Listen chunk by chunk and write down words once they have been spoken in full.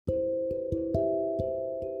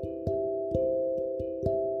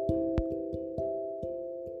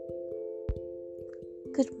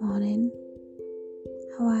Good morning.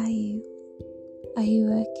 How are you? Are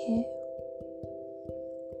you okay?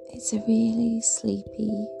 It's a really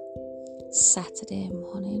sleepy Saturday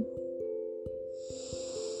morning.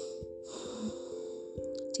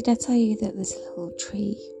 Did I tell you that there's a little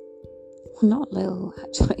tree? Well, not little,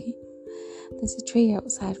 actually. There's a tree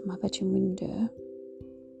outside my bedroom window.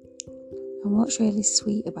 And what's really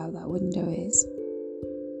sweet about that window is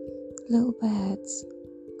little birds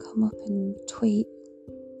come up and tweet.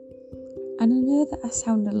 And I know that I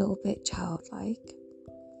sound a little bit childlike,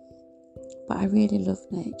 but I really love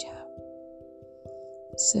nature.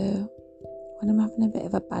 So when I'm having a bit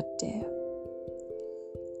of a bad day,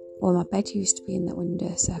 well, my bed used to be in that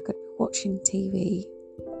window, so I could be watching TV,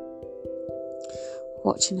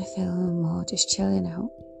 watching a film, or just chilling out,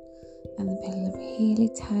 and there'd be really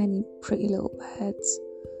tiny, pretty little birds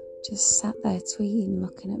just sat there tweeting,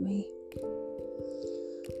 looking at me.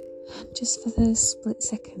 Just for those split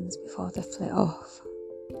seconds before they flit off,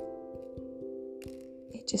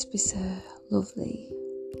 it'd just be so lovely.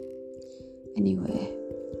 Anyway,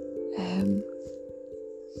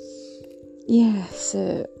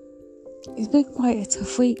 so it's been quite a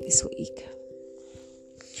tough week this week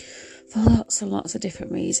for lots and lots of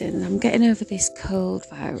different reasons. I'm getting over this cold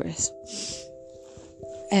virus.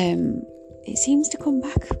 It seems to come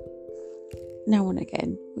back now and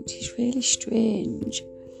again, which is really strange.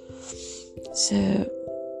 So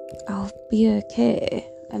I'll be okay,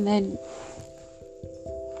 and then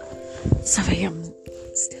sorry, I'm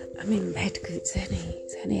in bed because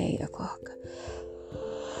it's only 8 o'clock,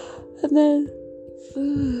 and then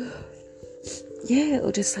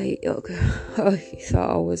it'll go, oh, you thought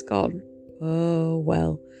I was gone? Oh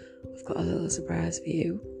well, I've got a little surprise for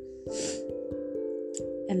you.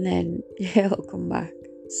 And then it'll come back.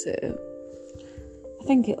 So I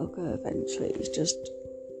think it'll go eventually.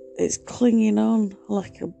 It's clinging on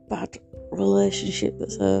like a bad relationship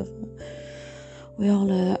that's over. We all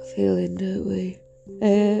know that feeling, don't we?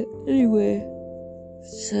 Anyway,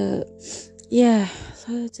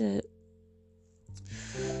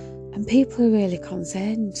 and people are really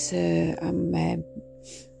concerned, so I'm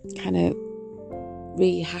kind of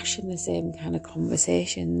rehashing the same kind of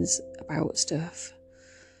conversations about stuff,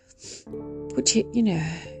 which,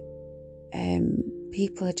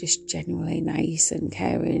 people are just genuinely nice and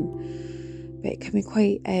caring, but it can be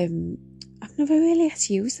quite, I've never really had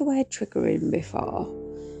to use the word triggering before,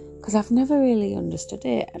 because I've never really understood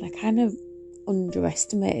it, and I kind of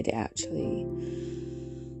underestimated it actually,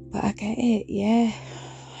 but I get it, yeah.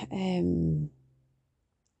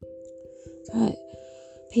 Like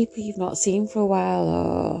people you've not seen for a while,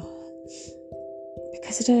 or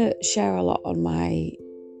because I don't share a lot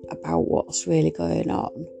about what's really going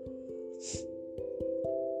on,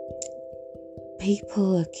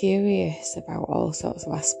 people are curious about all sorts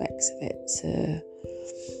of aspects of it, so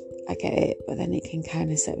I get it, but then it can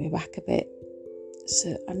kind of set me back a bit.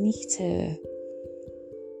 So I need to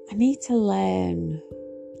learn,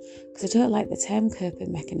 because I don't like the term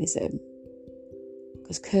coping mechanism,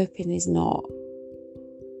 because coping is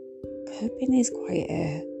quite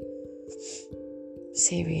a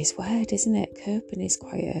serious word, isn't it? Coping is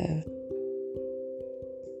quite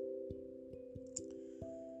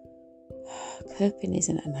coping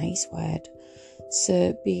isn't a nice word.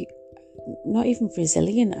 So be not even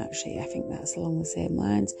resilient, actually. I think that's along the same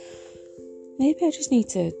lines. Maybe I just need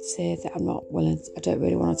to say that I don't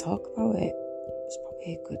really want to talk about it. It's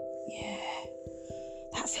probably a good,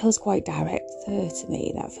 that feels quite direct though to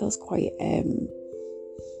me. That feels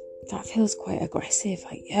quite aggressive.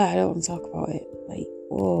 Like, I don't want to talk about it. Like,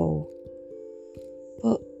 whoa.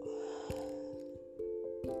 But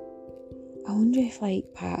I wonder if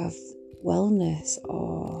part of wellness,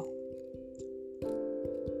 or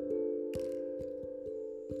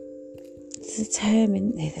there's a term,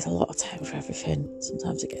 isn't there? There's a lot of terms for everything.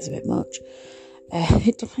 Sometimes it gets a bit much.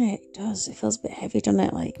 It does. It feels a bit heavy, doesn't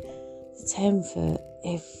it? Like the term for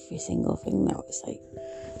every single thing now. It's like,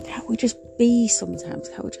 can't we just be sometimes?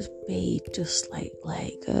 Can't we just be, just let it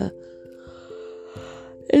go?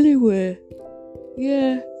 Anyway,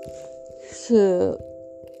 so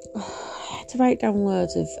I had to write down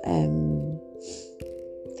loads of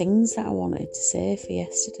things that I wanted to say for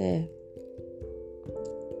yesterday,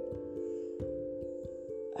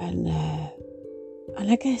 and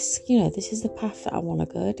I guess this is the path that I want to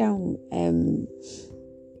go down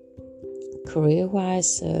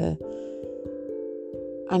career-wise. So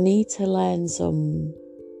I need to learn some,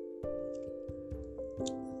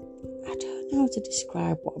 I don't know how to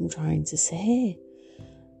describe what I'm trying to say.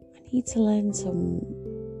 I need to learn some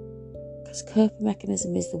because coping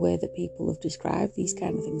mechanism is the way that people have described these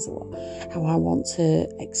kind of things, or how I want to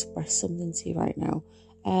express something to you right now.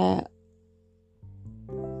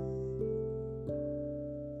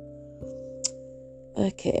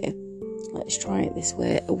 Okay, let's try it this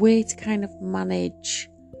way. A way to kind of manage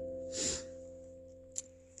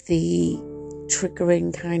the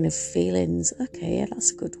triggering kind of feelings. Okay, yeah,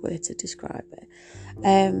 that's a good way to describe it.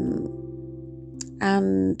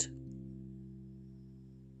 And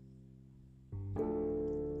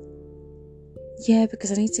yeah,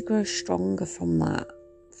 because I need to grow stronger from that,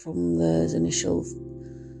 from those initial.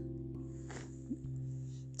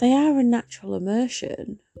 They are a natural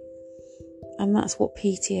emotion, and that's what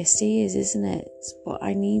PTSD is, isn't it? But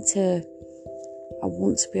I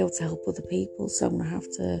want to be able to help other people, so I'm gonna have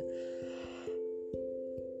to.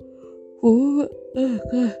 Oh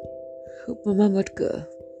God! My mum would go,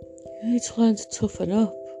 "You need to learn to toughen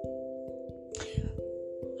up."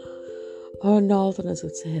 Our northerners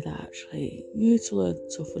would say that, actually. You need to learn to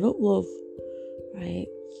toughen up, love. Right?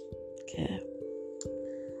 Okay.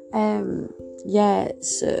 Yeah,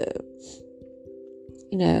 so,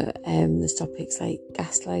 there's topics like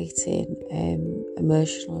gaslighting,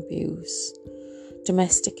 emotional abuse,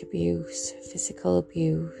 domestic abuse, physical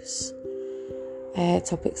abuse,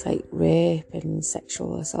 topics like rape and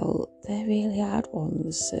sexual assault. They're really hard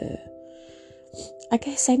ones. So I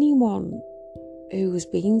guess anyone who's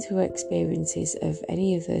been through experiences of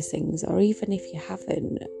any of those things, or even if you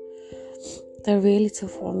haven't, they're really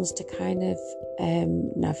tough ones to kind of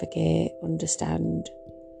navigate, understand,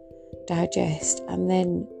 digest, and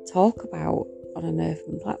then talk about on an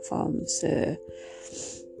open platform. So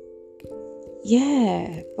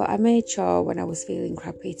yeah, but I made sure when I was feeling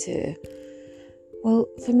crappy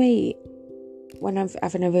for me, when I'm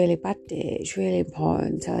having a really bad day, it's really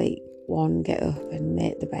important to get up and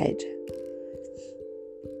make the bed,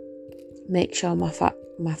 make sure my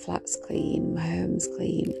flat's clean, my home's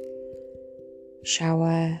clean,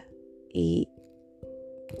 shower, eat,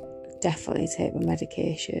 definitely take my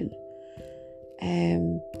medication,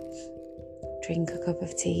 drink a cup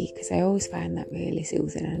of tea, because I always find that really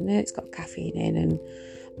soothing. I know it's got caffeine in and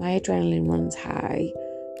my adrenaline runs high,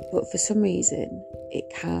 but for some reason it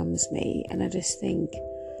calms me. And I just think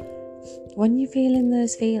when you're feeling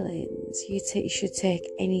those feelings, you should take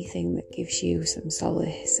anything that gives you some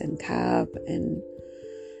solace and carb and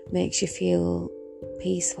makes you feel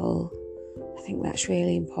peaceful. I think that's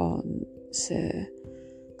really important. So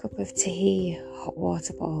cup of tea, hot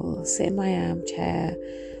water bottle, sit in my armchair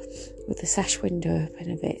with the sash window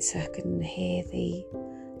open a bit so I can hear the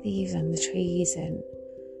leaves on the trees and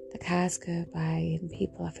the cars go by and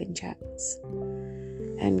people having chats,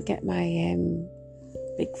 and get my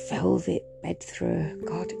big velvet bed through.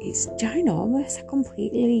 God, it's ginormous. I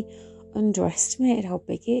completely underestimated how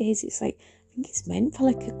big it is. It's I think it's meant for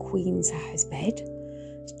a queen size bed.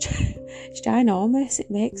 It's ginormous.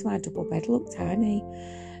 It makes my double bed look tiny.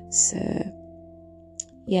 So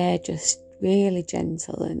yeah, just really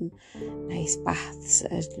gentle and nice baths.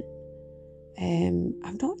 And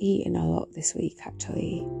I'm not eating a lot this week,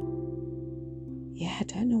 actually. Yeah, I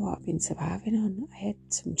don't know what I've been surviving on. I had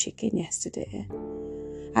some chicken yesterday.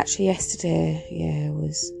 Actually, yesterday,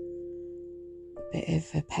 was a bit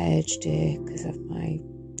of a purge day because of my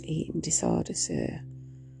eating disorder. So,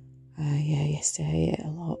 yesterday I ate a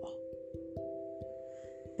lot.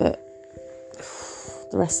 But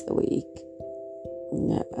the rest of the week,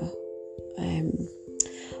 no.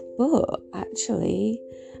 But actually,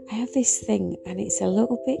 I have this thing, and it's a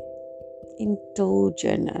little bit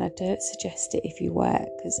indulgent, and I don't suggest it if you work,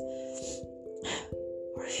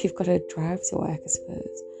 or if you've got to drive to work, I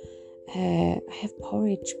suppose. I have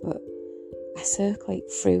porridge, but I soak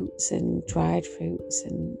fruits and dried fruits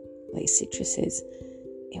and citruses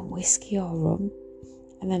in whiskey or rum,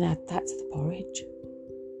 and then add that to the porridge.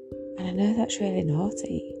 And I know that's really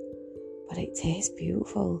naughty, but it tastes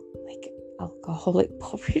beautiful, like alcoholic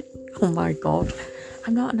porridge. Oh my God,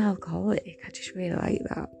 I'm not an alcoholic, I just really like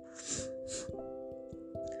that.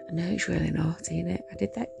 I know it's really naughty, innit? I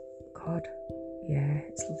did that. God, yeah,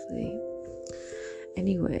 it's lovely.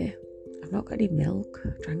 Anyway, I've not got any milk. I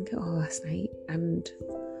drank it all last night, and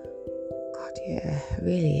God, yeah, I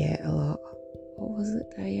really ate a lot. What was it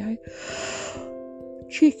that I ate?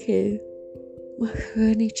 Chicken,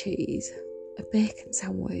 macaroni cheese, a bacon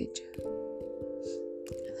sandwich. And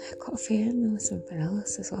I got a feeling there was something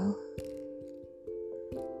else as well.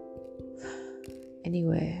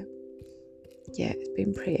 Anyway, yeah, it's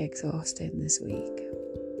been pretty exhausting this week.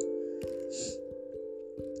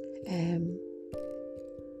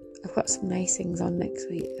 I've got some nice things on next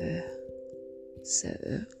week though. So,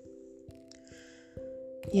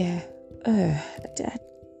 yeah,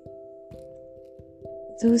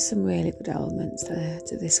 there was some really good elements there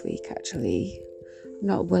to this week, actually. I'm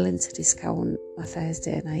not willing to discount my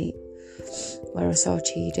Thursday night where I saw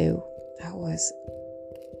Chidu. That was,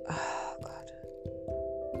 oh God.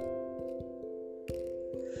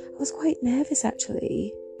 I was quite nervous,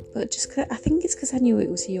 actually, but just cause, I think it's because I knew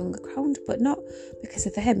it was a younger crowd, but not because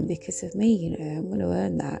of them, because of me. You know, I'm going to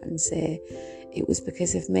earn that and say it was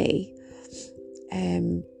because of me.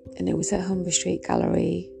 And it was at Humber Street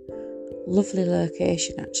Gallery. Lovely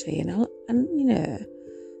location, actually, and you know,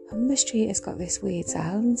 Humber Street has got this weird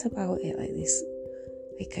silence about it,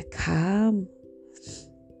 like a calm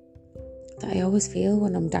that I always feel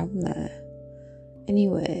when I'm down there.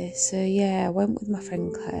 Anyway, so yeah, I went with my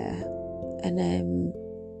friend Claire, and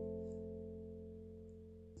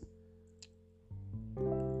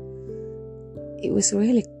it was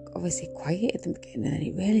really obviously quiet at the beginning, and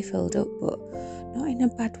it really filled up, but not in a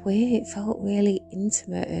bad way. It felt really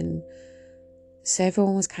intimate, and so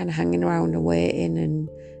everyone was kind of hanging around and waiting, and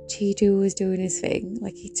Chidu was doing his thing.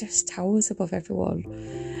 Like, he just towers above everyone.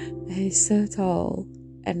 He's so tall.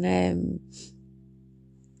 And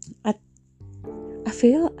I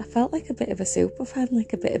felt like a bit of a super fan,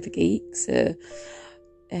 like a bit of a geek. So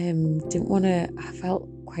I felt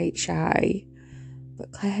quite shy.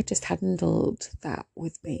 But Claire just handled that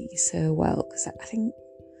with me so well, because I think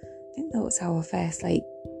that was our first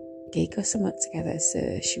gig or something together,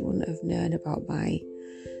 so she wouldn't have known about my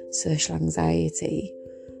social anxiety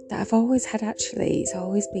that I've always had. Actually, it's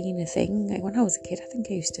always been a thing. Like, when I was a kid, I think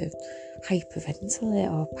I used to hyperventilate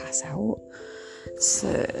or pass out. So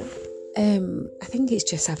I think it's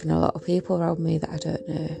just having a lot of people around me that I don't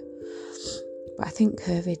know. But I think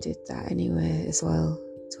COVID did that anyway as well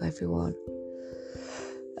to everyone.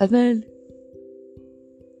 And then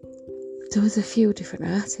there was a few different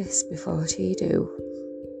artists before Chidu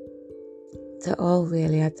that all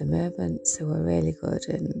really had the moments. They were really good,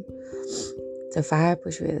 and the vibe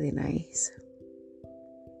was really nice.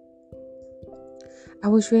 I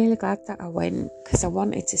was really glad that I went, because I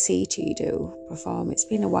wanted to see Chidu perform. It's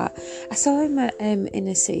been a while. I saw him at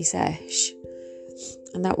Inner City Sesh,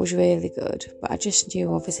 and that was really good. But I just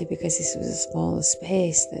knew, obviously, because this was a smaller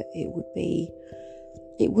space, that it would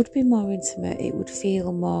be more intimate. It would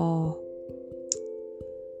feel more.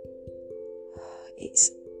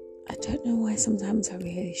 I don't know why sometimes I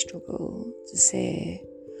really struggle to say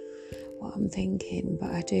what I'm thinking,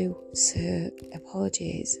 but I do, so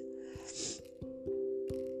apologies.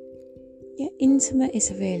 Yeah, intimate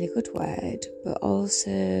is a really good word, but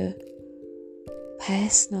also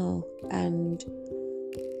personal, and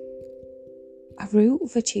I root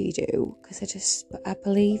for Chidu because I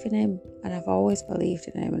believe in him, and I've always believed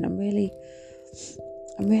in him, and I'm really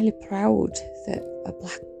proud that a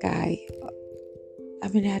black guy, I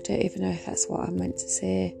mean, I don't even know if that's what I meant to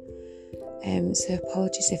say, so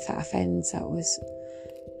apologies if that offends. That was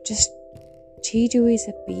just, Chidu is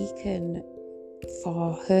a beacon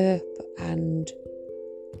for hope and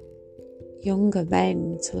younger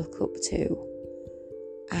men to look up to,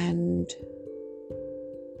 and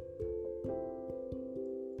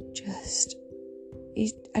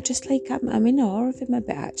I'm in awe of him a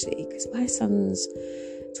bit, actually, because my son's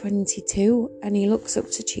 22 and he looks up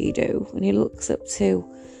to Chidu, and he looks up to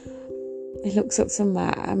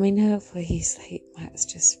Matt. I mean, hopefully he's like, Matt's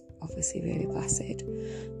just obviously really placid,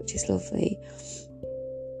 which is lovely.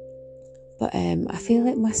 But I feel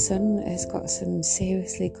like my son has got some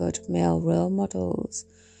seriously good male role models,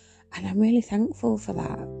 and I'm really thankful for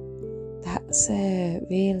that. It's a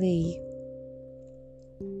really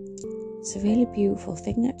beautiful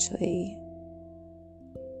thing, actually.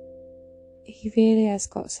 He really has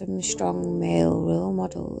got some strong male role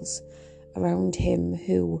models around him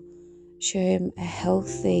who show him a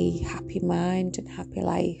healthy, happy mind and happy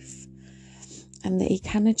life, and that he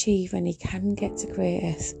can achieve and he can get to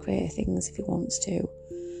greater things if he wants to.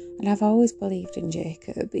 And I've always believed in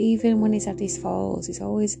Jacob. Even when he's had his falls, he's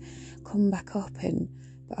always come back up, but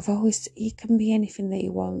he can be anything that he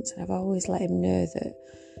wants, and I've always let him know that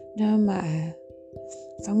no matter,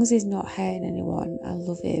 as long as he's not hurting anyone, I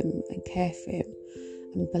love him and care for him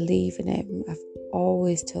and believe in him. I've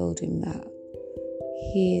always told him that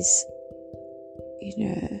he's, you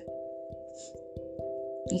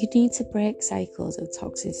need to break cycles of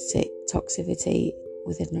toxicity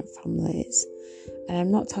within families. And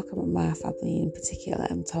I'm not talking about my family in particular,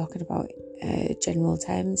 I'm talking about general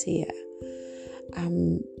terms here.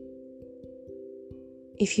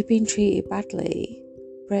 If you've been treated badly,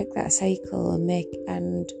 break that cycle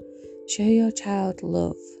and show your child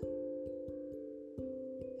love.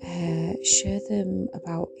 Show them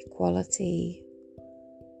about equality.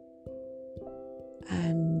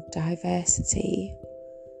 and diversity,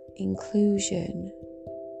 inclusion,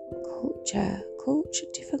 culture,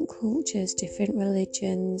 different cultures, different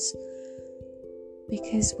religions,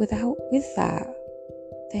 because with that,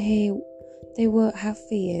 they won't have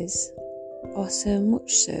fears, or so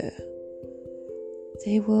much so.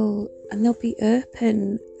 They'll be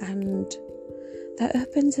open, and that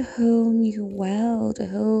opens a whole new world, a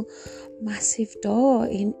whole massive door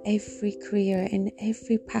in every career, in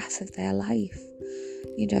every path of their life,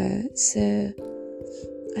 so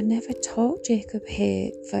I never taught Jacob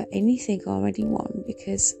hate for anything or anyone,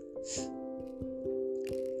 because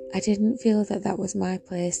I didn't feel that was my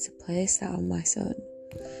place to place that on my son,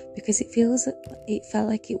 because it felt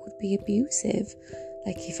like it would be abusive.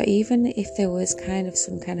 Like if there was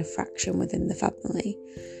some kind of fraction within the family,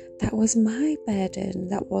 that was my burden.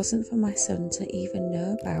 That wasn't for my son to even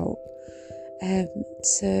know about.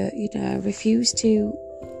 So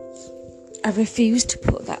I refused to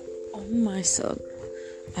put that on my son,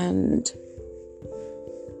 and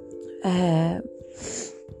I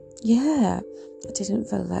didn't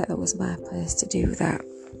feel like that was my place to do that.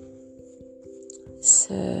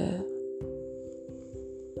 So,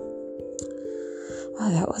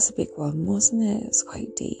 that was a big one, wasn't it? It was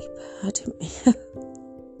quite deep. I didn't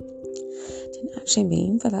actually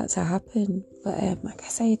mean for that to happen, but I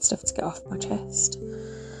guess I had stuff to get off my chest.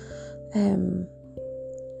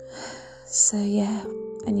 So yeah,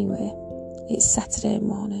 anyway, it's Saturday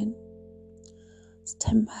morning. It's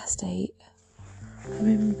 8:10. I'm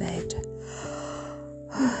in bed.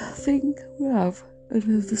 I think we'll have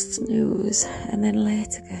another snooze, and then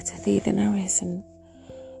later go to Thea and Harris and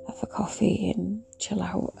have a coffee and chill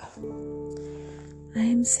out. I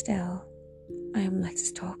am still.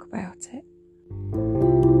 Let's talk about it.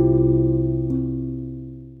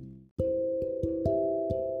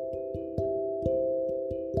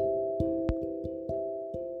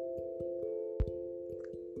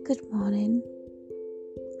 Good morning.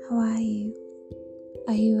 How are you?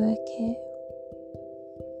 Are you okay?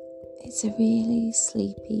 It's a really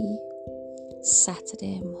sleepy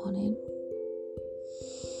Saturday morning.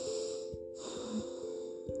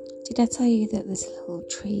 Did I tell you that there's a little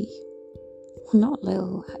tree? Well, not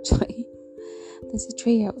little, actually. There's a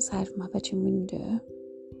tree outside of my bedroom window.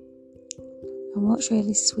 And what's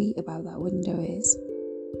really sweet about that window is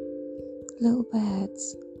little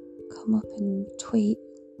birds come up and tweet.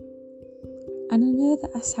 And I know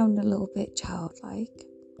that I sound a little bit childlike,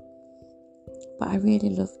 but I really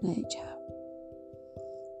love nature.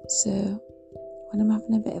 So when I'm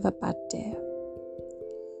having a bit of a bad day,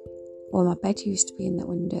 well, my bed used to be in that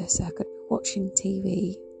window, so I could be watching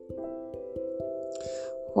TV,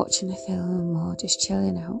 watching a film, or just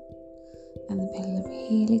chilling out, and there'd be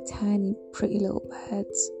really tiny, pretty little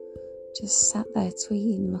birds just sat there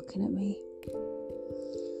tweeting, looking at me.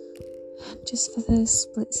 And just for those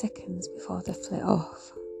split seconds before they flit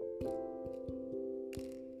off,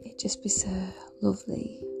 it'd just be so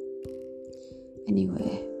lovely.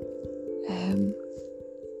 Anyway,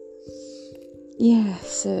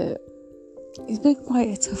 so it's been quite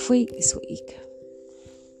a tough week this week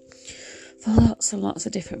for lots and lots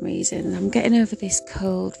of different reasons. I'm getting over this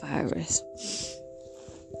cold virus.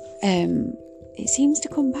 It seems to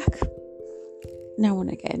come back now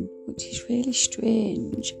and again, which is really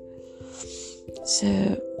strange.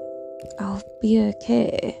 So I'll be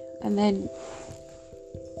okay, and then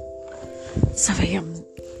sorry, I'm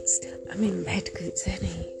in bed because it's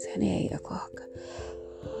only 8 o'clock,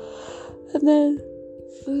 and then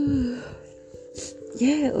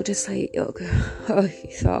it'll go, oh,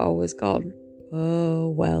 you thought I was gone? Oh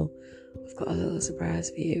well, I've got a little surprise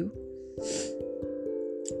for you.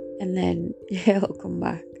 And then it'll come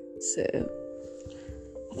back. So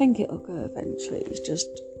I think it'll go eventually.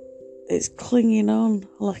 It's clinging on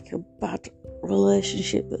like a bad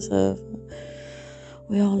relationship that's over.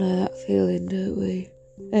 We all know that feeling, don't we?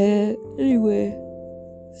 Anyway,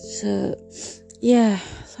 so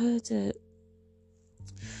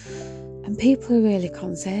and people are really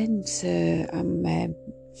concerned, so I'm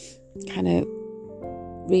kind of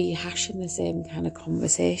rehashing the same kind of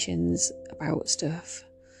conversations about stuff,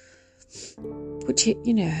 which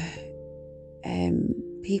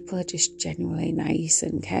people are just genuinely nice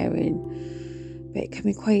and caring, but it can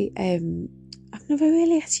be quite I've never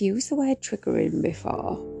really had to use the word triggering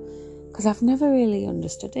before, because I've never really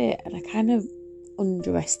understood it, and I kind of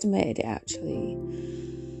underestimated it actually,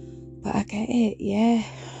 but I get it.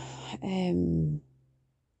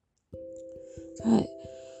 Like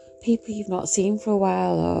people you've not seen for a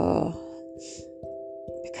while, or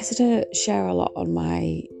because I don't share a lot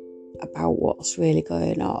about what's really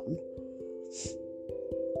going on,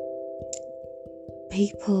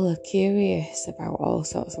 people are curious about all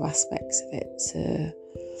sorts of aspects of it, so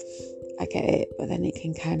I get it, but then it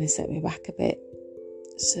can kind of set me back a bit.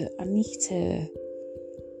 So I need to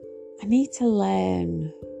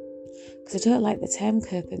learn, because I don't like the term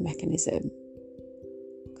coping mechanism,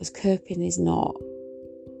 because coping is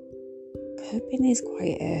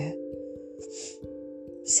quite a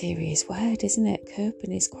serious word, isn't it?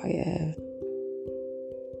 Coping is quite a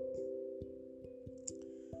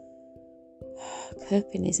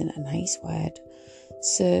coping isn't a nice word.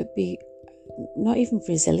 So be not even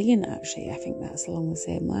resilient, actually. I think that's along the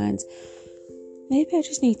same lines. Maybe I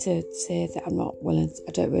just need to say that I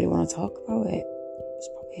don't really want to talk about it. It's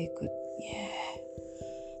probably a good,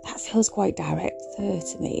 that feels quite direct though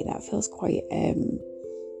to me. That feels quite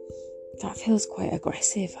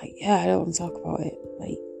aggressive. Like, I don't want to talk about it.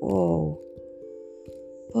 Like, whoa.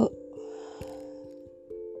 But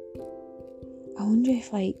I wonder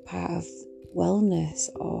if like part of wellness,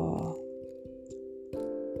 or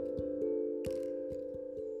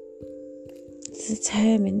there's a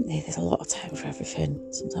term, isn't there? There's a lot of terms for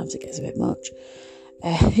everything. Sometimes it gets a bit much.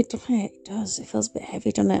 It does. It feels a bit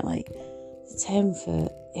heavy, doesn't it? Like, the term for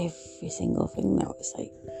every single thing now. It's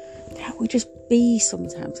like, can't we just be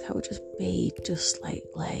sometimes? Can't we just be just like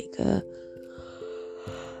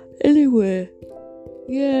anyway,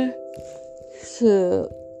 yeah. So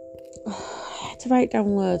I had to write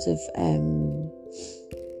down loads of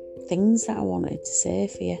things that I wanted to say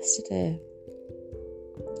for yesterday.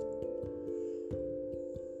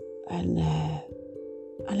 And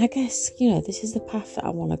I guess, this is the path that I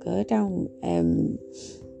want to go down,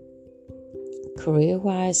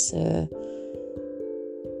 career-wise. So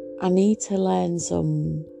I need to learn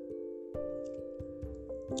some,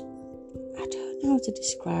 I don't know how to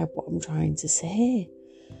describe what I'm trying to say.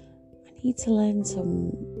 I need to learn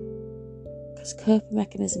some, because coping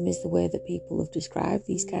mechanism is the way that people have described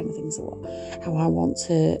these kind of things, how I want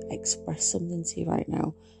to express something to you right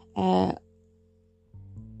now.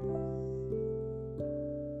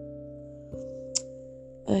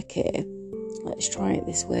 Okay, let's try it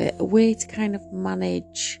this way. A way to kind of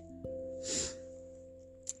manage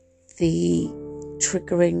the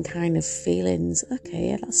triggering kind of feelings. Okay,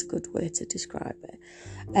 yeah, that's a good way to describe it.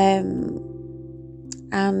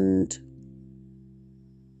 And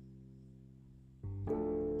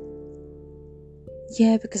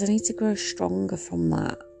yeah, because I need to grow stronger from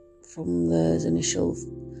those initial.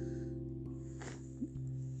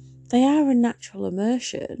 They are a natural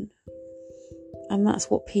emotion. And that's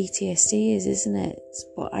what PTSD is, isn't it?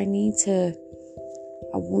 But I want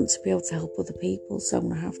to be able to help other people, so I'm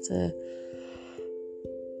going to have to...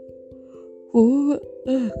 Oh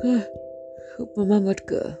God. My mum would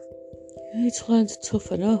go, you need to learn to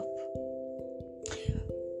toughen up.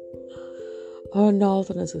 Our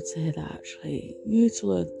northerners would say that, actually. You need to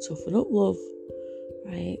learn to toughen up, love.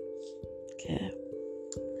 Right? Okay.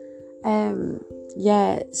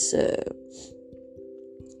 Yeah, so...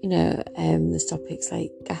 there's topics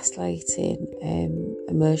like gaslighting,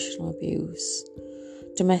 emotional abuse,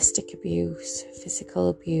 domestic abuse, physical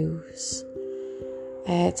abuse,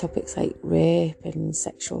 topics like rape and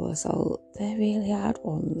sexual assault. They're really hard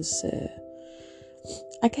ones. So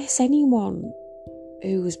I guess anyone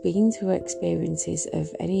who's been through experiences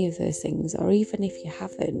of any of those things, or even if you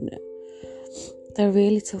haven't, they're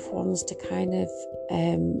really tough ones to kind of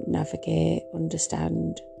navigate,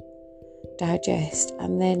 understand, digest,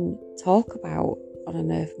 and then talk about on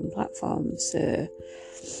an open platform. So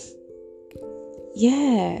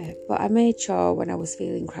yeah, but I made sure when I was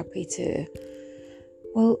feeling crappy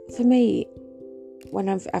for me, when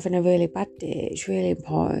I'm having a really bad day, it's really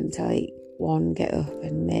important to get up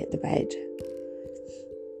and make the bed,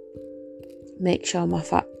 make sure my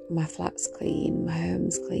flat's clean, my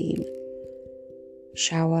home's clean,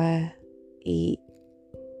 shower, eat,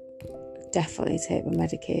 definitely take my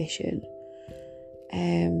medication,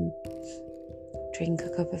 drink a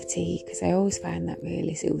cup of tea, because I always find that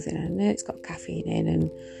really soothing. I know it's got caffeine in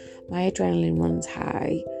and my adrenaline runs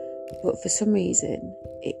high, but for some reason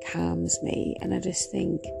it calms me. And I just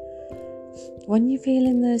think when you're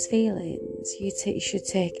feeling those feelings, you should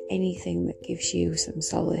take anything that gives you some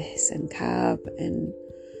solace and carb and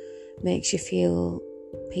makes you feel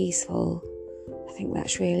peaceful. I think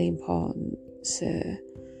that's really important. So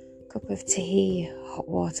cup of tea, hot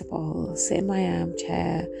water bottle, sit in my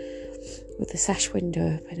armchair with the sash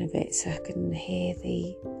window open a bit so I can hear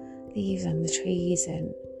the leaves on the trees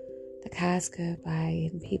and the cars go by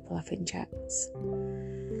and people having chats,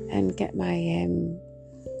 and get my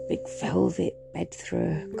big velvet bed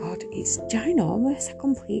throw. God, it's ginormous. I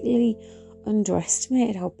completely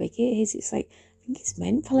underestimated how big it is. It's like think it's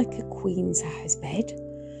meant for like a queen size bed.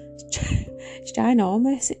 It's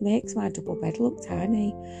ginormous. It makes my double bed look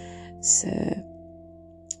tiny. So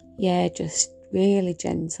yeah, just really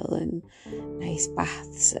gentle and nice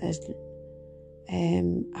baths.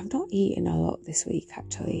 And I've not eaten a lot this week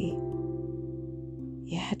actually.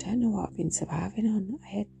 Yeah, I don't know what I've been surviving on. I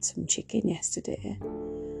had some chicken yesterday.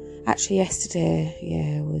 Actually, yesterday,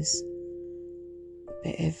 yeah, was a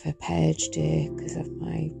bit of a purge day because of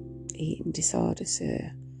my eating disorder. So,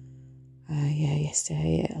 yeah,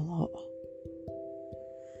 yesterday I ate a lot.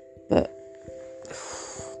 But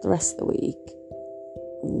the rest of the week,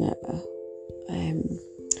 no.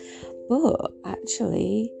 But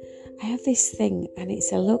actually, I have this thing, and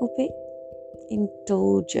it's a little bit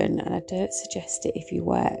indulgent, and I don't suggest it if you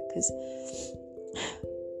work,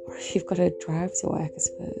 or if you've got to drive to work, I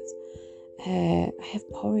suppose. I have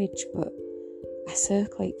porridge, but I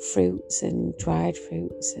soak like fruits and dried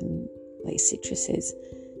fruits and like citruses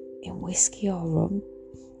in whiskey or rum,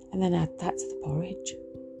 and then add that to the porridge.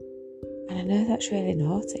 And I know that's really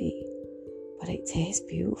naughty, but it tastes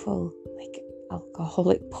beautiful, like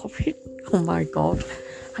alcoholic porridge. Oh my god,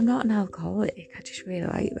 I'm not an alcoholic, I just really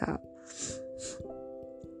like that.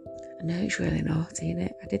 I know it's really naughty,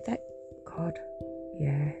 innit? I did that. God,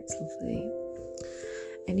 yeah, it's lovely.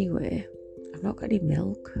 Anyway, I've not got any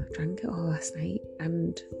milk. I drank it all last night,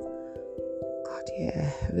 and God,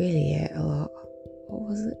 yeah, I really ate a lot. What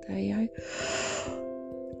was it that I ate?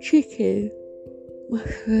 Chicken,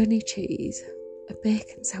 macaroni cheese, a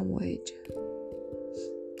bacon sandwich. And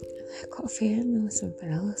I got a feeling there was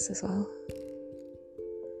something else as well.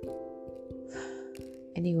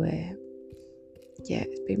 Anyway, yeah,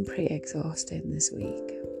 it's been pretty exhausting this week.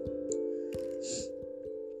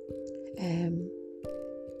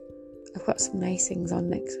 I've got some nice things on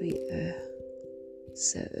next week though.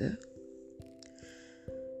 So,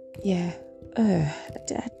 yeah.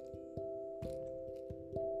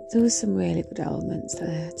 There was some really good elements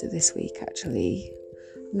to this week actually.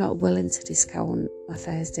 I'm not willing to discount my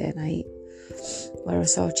Thursday night where I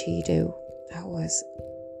saw Chidu. That was,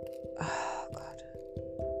 oh God.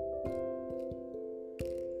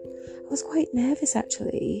 I was quite nervous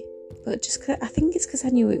actually, but just cause, I think it's because I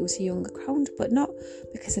knew it was a younger crowd, but not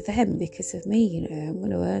because of them, because of me, you know. I'm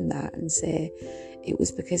going to earn that and say it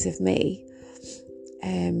was because of me.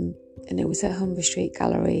 And it was at Humber Street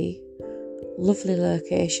Gallery. Lovely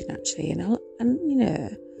location actually, and you know,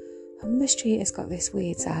 Humber Street has got this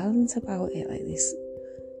weird silence about it,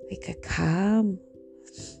 like a calm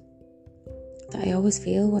that I always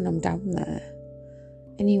feel when I'm down there.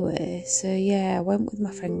 Anyway, so yeah, I went with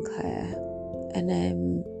my friend Claire, and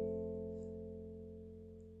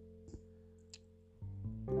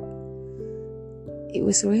it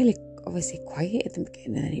was really obviously quiet at the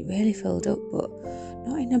beginning, and it really filled up, but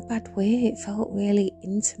not in a bad way. It felt really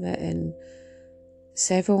intimate, and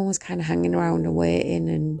so everyone was kind of hanging around and waiting,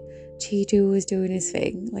 and Chidu was doing his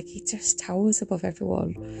thing. Like, he just towers above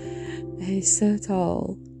everyone. And he's so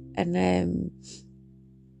tall. And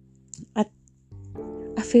I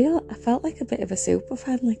felt like a bit of a super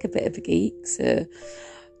fan, like a bit of a geek. So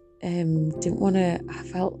I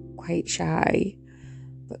felt quite shy.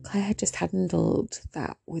 But Claire just handled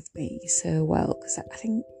that with me so well, because I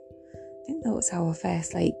think that was our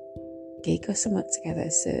first gig or something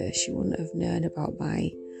together, so she wouldn't have known about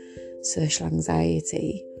my social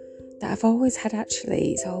anxiety that I've always had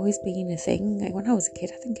actually. It's always been a thing. Like, when I was a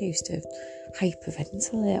kid, I think I used to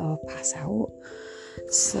hyperventilate or pass out.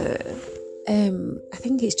 So I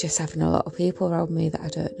think it's just having a lot of people around me that I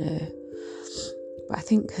don't know. But I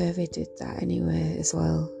think COVID did that anyway as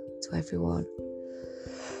well to everyone.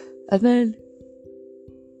 And then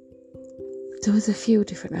there was a few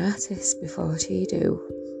different artists before Chidu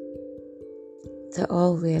that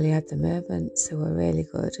all really had the moments. They were really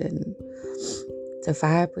good, and the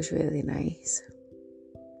vibe was really nice.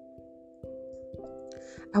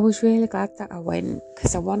 I was really glad that I went,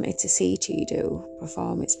 because I wanted to see Chidu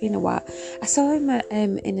perform. It's been a while. I saw him at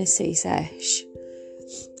Inner City Sesh,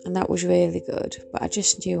 and that was really good. But I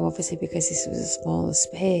just knew, obviously, because this was a smaller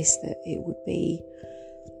space, that it would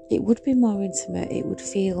be more intimate. It would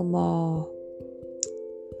feel more.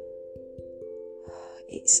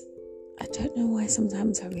 I don't know why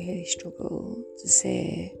sometimes I really struggle to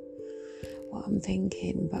say what I'm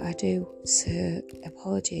thinking, but I do, so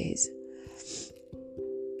apologies.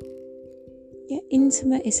 Yeah,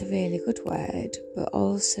 intimate is a really good word, but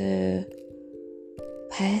also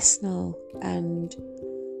personal, and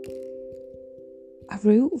I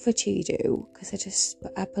root for Chidu because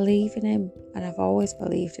I believe in him, and I've always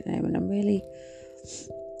believed in him, and I'm really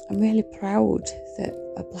proud that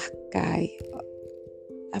a black guy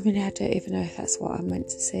I mean, I don't even know if that's what I meant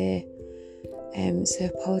to say. So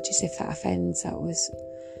apologies if that offends. That was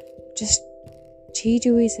just,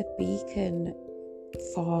 Chidu is a beacon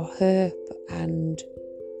for hope and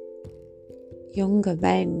younger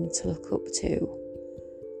men to look up to,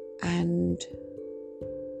 and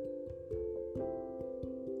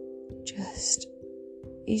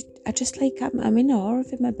I'm in awe of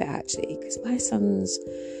him a bit, actually, because my son's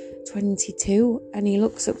 22 and he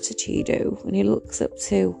looks up to Chidu, and he looks up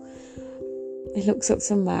to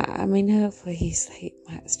Matt. I mean, hopefully he's like,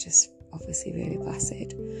 Matt's just obviously really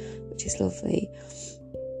placid, which is lovely.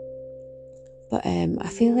 But I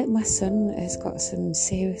feel like my son has got some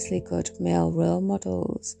seriously good male role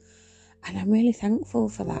models, and I'm really thankful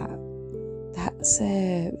for that. It's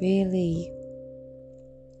a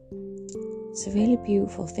really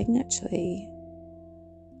beautiful thing, actually.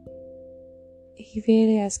 He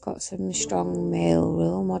really has got some strong male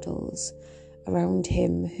role models around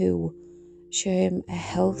him who show him a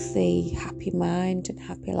healthy, happy mind and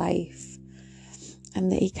happy life,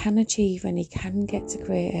 and that he can achieve and he can get to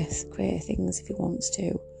greater things if he wants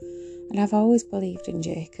to. And I've always believed in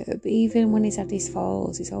Jacob, even when he's had his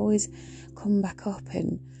falls, he's always come back up,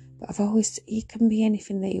 but he can be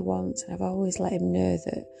anything that he wants, and I've always let him know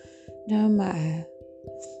that no matter,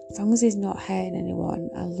 as long as he's not hurting anyone,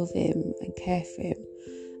 I love him and care for him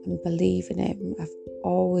and believe in him. I've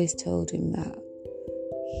always told him that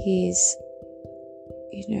he's,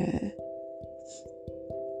 you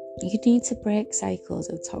need to break cycles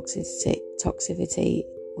of toxicity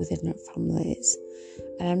within families.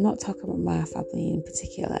 And I'm not talking about my family in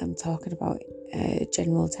particular, I'm talking about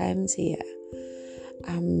general terms here.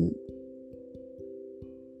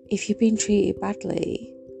 If you've been treated badly,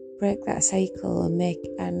 break that cycle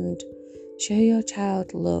and show your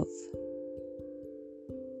child love.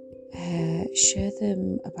 Show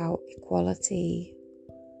them about equality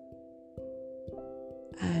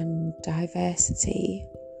and diversity,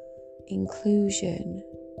 inclusion,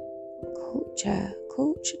 culture,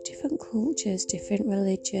 different cultures, different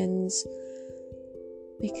religions.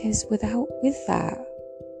 Because with that,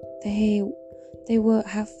 they won't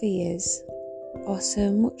have fears, or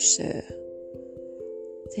so much so.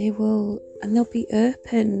 They'll be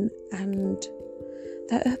open, and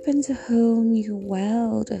that opens a whole new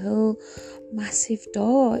world, a whole massive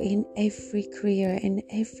door in every career, in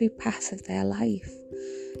every path of their life,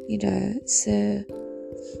 so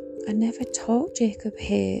I never taught Jacob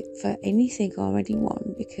hate for anything or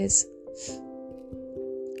anyone, because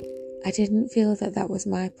I didn't feel that was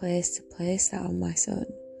my place to place that on my son,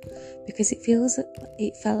 because it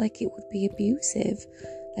felt like it would be abusive.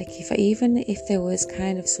 Like if there was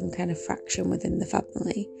some kind of fraction within the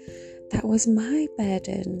family, that was my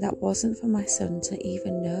burden. That wasn't for my son to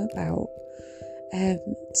even know about.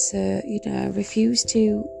 So I refused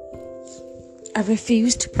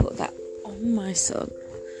to put that on my son,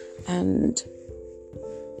 and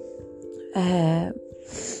I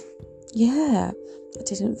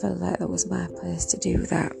didn't feel like that was my place to do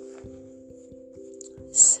that.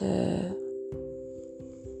 So,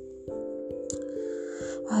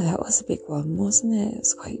 that was a big one, wasn't it? It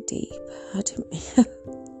was quite deep. I didn't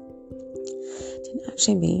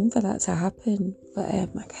actually mean for that to happen, but I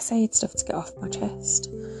guess I had stuff to get off my chest.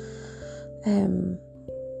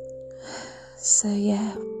 So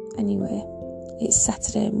yeah, anyway, it's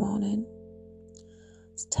Saturday morning.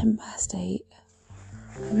 It's 8:10.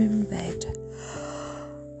 I'm in bed.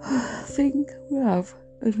 I think we'll have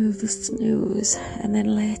another snooze, and then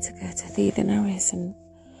later go to Thea Harris and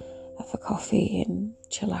have a coffee and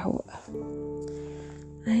chill out.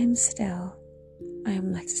 I am still.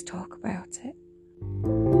 Let's talk about it.